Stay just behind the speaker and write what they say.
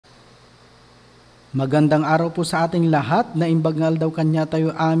Magandang araw po sa ating lahat. Naimbagnal daw kanya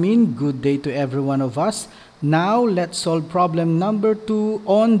tayo amin. Good day to every one of us. Now, let's solve problem number 2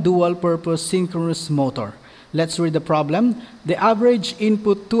 on dual-purpose synchronous motor. Let's read the problem. The average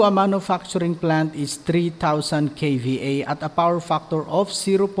input to a manufacturing plant is 3,000 kVA at a power factor of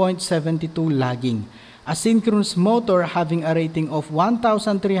 0.72 lagging. A synchronous motor having a rating of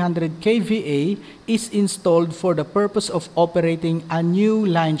 1,300 kVA is installed for the purpose of operating a new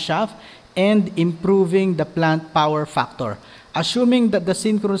line shaft and improving the plant power factor. Assuming that the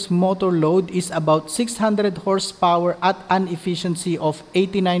synchronous motor load is about 600 horsepower at an efficiency of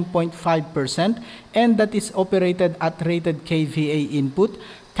 89.5% and that is operated at rated kVA input,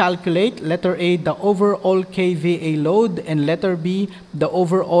 calculate letter A the overall kVA load and letter B the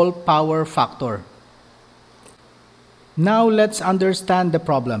overall power factor. Now let's understand the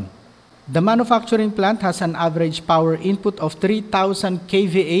problem. The manufacturing plant has an average power input of 3,000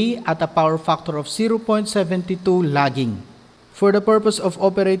 kVA at a power factor of 0.72 lagging. For the purpose of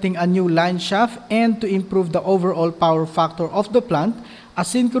operating a new line shaft and to improve the overall power factor of the plant, a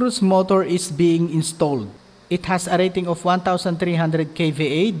synchronous motor is being installed. It has a rating of 1,300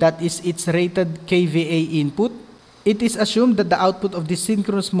 kVA, that is its rated kVA input. It is assumed that the output of the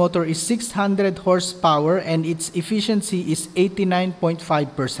synchronous motor is 600 horsepower and its efficiency is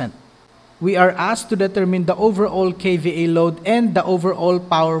 89.5%. We are asked to determine the overall kVA load and the overall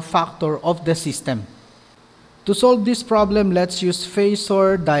power factor of the system. To solve this problem, let's use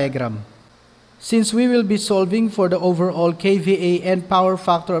phasor diagram. Since we will be solving for the overall kVA and power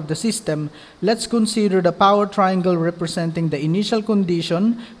factor of the system, let's consider the power triangle representing the initial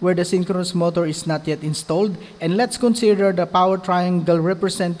condition where the synchronous motor is not yet installed, and let's consider the power triangle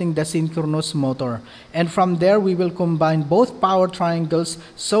representing the synchronous motor. And from there, we will combine both power triangles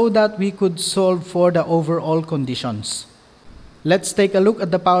so that we could solve for the overall conditions. Let's take a look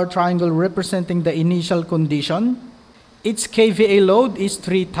at the power triangle representing the initial condition. Its kVA load is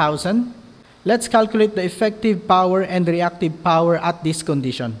 3,000. Let's calculate the effective power and reactive power at this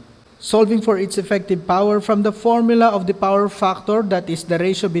condition. Solving for its effective power from the formula of the power factor, that is the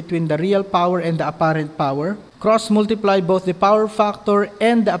ratio between the real power and the apparent power. Cross-multiply both the power factor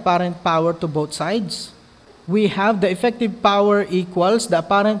and the apparent power to both sides. We have the effective power equals the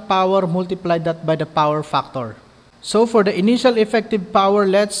apparent power multiplied that by the power factor. So for the initial effective power,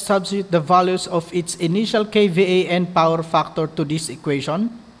 let's substitute the values of its initial kVA and power factor to this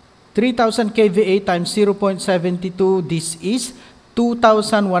equation. 3,000 kVA times 0.72, this is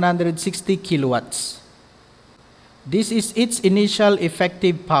 2,160 kilowatts. This is its initial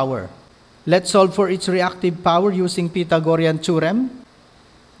effective power. Let's solve for its reactive power using Pythagorean theorem.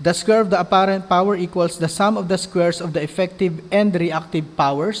 The square of the apparent power equals the sum of the squares of the effective and reactive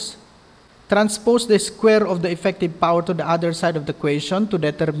powers. Transpose the square of the effective power to the other side of the equation to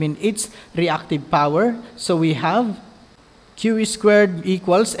determine its reactive power. So we have Q squared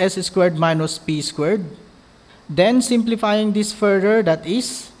equals S squared minus P squared. Then simplifying this further, that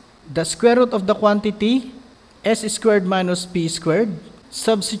is the square root of the quantity S squared minus P squared.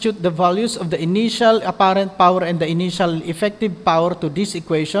 Substitute the values of the initial apparent power and the initial effective power to this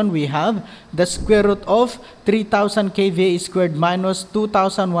equation. We have the square root of 3,000 kVA squared minus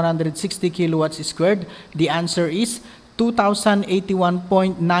 2,160 kilowatts squared. The answer is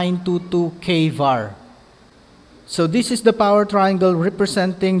 2,081.922 kVAR. So this is the power triangle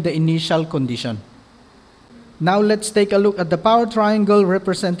representing the initial condition. Now let's take a look at the power triangle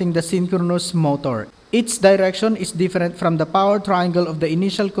representing the synchronous motor. Its direction is different from the power triangle of the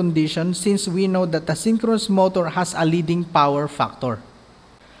initial condition since we know that the synchronous motor has a leading power factor.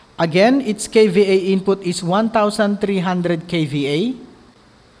 Again, its kVA input is 1,300 kVA.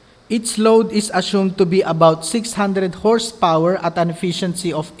 Its load is assumed to be about 600 horsepower at an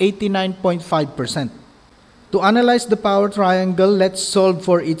efficiency of 89.5%. To analyze the power triangle, let's solve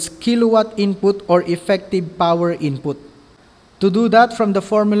for its kilowatt input or effective power input. To do that, from the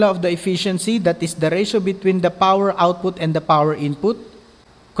formula of the efficiency, that is the ratio between the power output and the power input,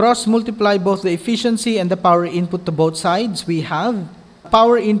 cross-multiply both the efficiency and the power input to both sides. We have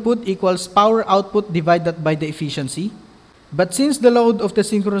power input equals power output divided by the efficiency. But since the load of the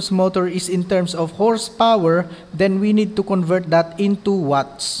synchronous motor is in terms of horsepower, then we need to convert that into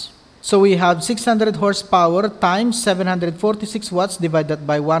watts. So we have 600 horsepower times 746 watts divided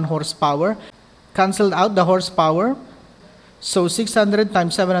by 1 horsepower. Cancelled out the horsepower. So 600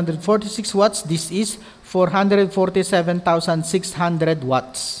 times 746 watts, this is 447,600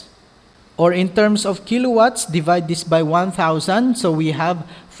 watts. Or in terms of kilowatts, divide this by 1,000. So we have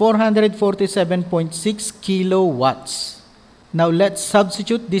 447.6 kilowatts. Now let's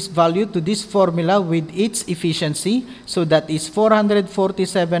substitute this value to this formula with its efficiency. So that is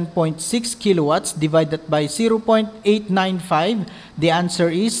 447.6 kilowatts divided by 0.895. The answer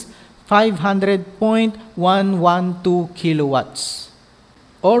is 500.112 kilowatts.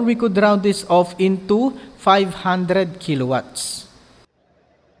 Or we could round this off into 500 kilowatts.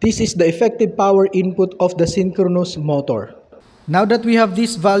 This is the effective power input of the synchronous motor. Now that we have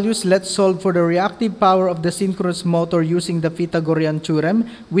these values, let's solve for the reactive power of the synchronous motor using the Pythagorean theorem.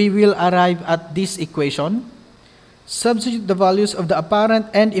 We will arrive at this equation. Substitute the values of the apparent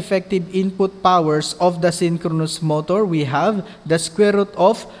and effective input powers of the synchronous motor. We have the square root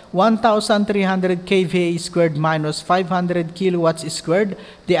of 1,300 kVA squared minus 500 kilowatts squared.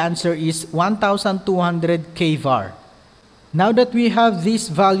 The answer is 1,200 kVAR. Now that we have these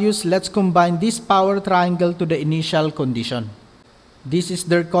values, let's combine this power triangle to the initial condition. This is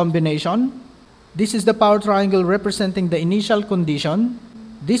their combination. This is the power triangle representing the initial condition.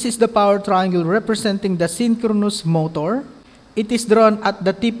 This is the power triangle representing the synchronous motor. It is drawn at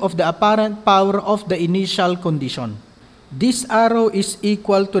the tip of the apparent power of the initial condition. This arrow is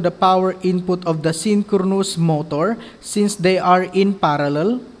equal to the power input of the synchronous motor since they are in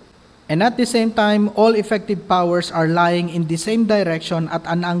parallel. And at the same time, all effective powers are lying in the same direction at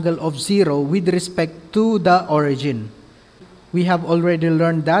an angle of 0 with respect to the origin. We have already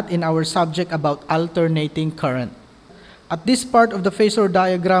learned that in our subject about alternating current. At this part of the phasor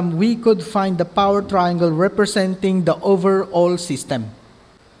diagram, we could find the power triangle representing the overall system.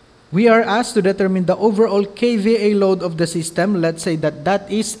 We are asked to determine the overall kVA load of the system. Let's say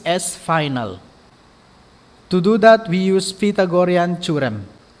that is S final. To do that, we use Pythagorean theorem.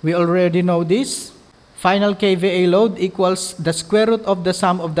 We already know this. Final kVA load equals the square root of the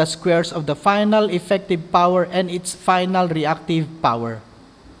sum of the squares of the final effective power and its final reactive power.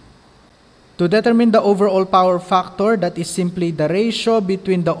 To determine the overall power factor, that is simply the ratio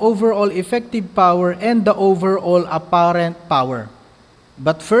between the overall effective power and the overall apparent power.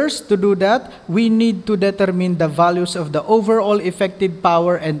 But first, to do that, we need to determine the values of the overall effective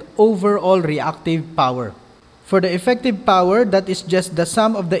power and overall reactive power. For the effective power, that is just the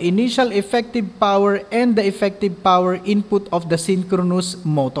sum of the initial effective power and the effective power input of the synchronous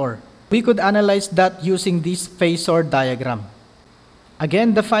motor. We could analyze that using this phasor diagram.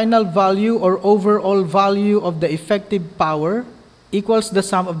 Again, the final value or overall value of the effective power equals the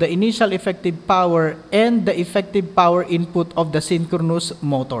sum of the initial effective power and the effective power input of the synchronous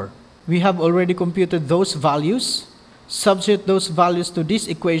motor. We have already computed those values. Substitute those values to this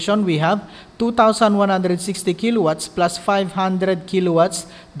equation. We have 2,160 kilowatts plus 500 kilowatts,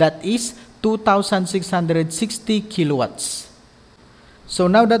 that is 2,660 kilowatts. So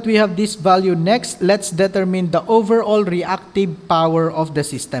now that we have this value, next, let's determine the overall reactive power of the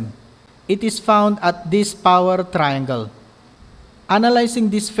system. It is found at this power triangle. Analyzing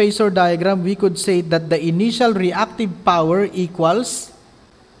this phasor diagram, we could say that the initial reactive power equals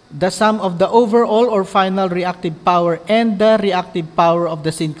the sum of the overall or final reactive power and the reactive power of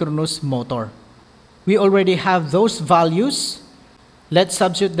the synchronous motor. We already have those values. Let's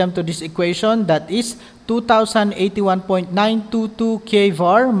substitute them to this equation. That is 2,081.922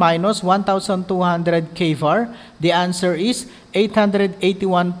 kVAR minus 1,200 kVAR. The answer is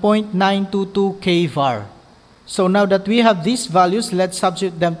 881.922 kVAR. So now that we have these values, let's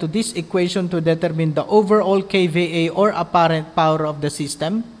substitute them to this equation to determine the overall kVA or apparent power of the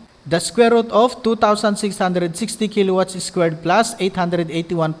system. The square root of 2,660 kilowatts squared plus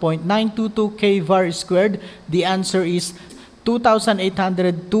 881.922 kVAR squared. The answer is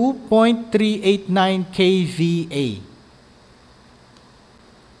 2,802.389 kVA.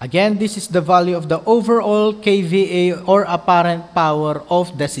 Again, this is the value of the overall kVA or apparent power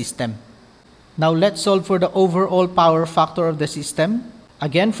of the system. Now let's solve for the overall power factor of the system.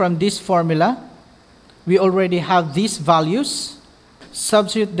 Again, from this formula, we already have these values.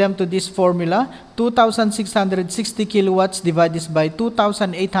 Substitute them to this formula. 2,660 kilowatts divided by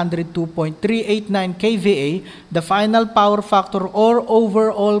 2,802.389 kVA. The final power factor or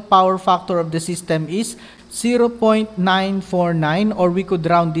overall power factor of the system is 0.949, or we could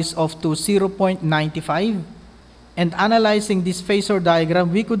round this off to 0.95. And analyzing this phasor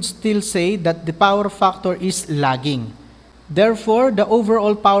diagram, we could still say that the power factor is lagging. Therefore, the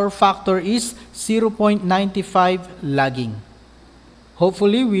overall power factor is 0.95 lagging.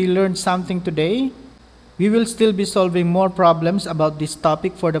 Hopefully, we learned something today. We will still be solving more problems about this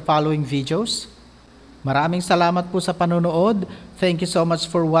topic for the following videos. Maraming salamat po sa panonood. Thank you so much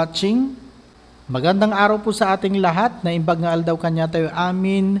for watching. Magandang araw po sa ating lahat. Na imbag nga aldaw kanya tayo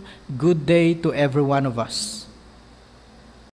amin. Good day to every one of us.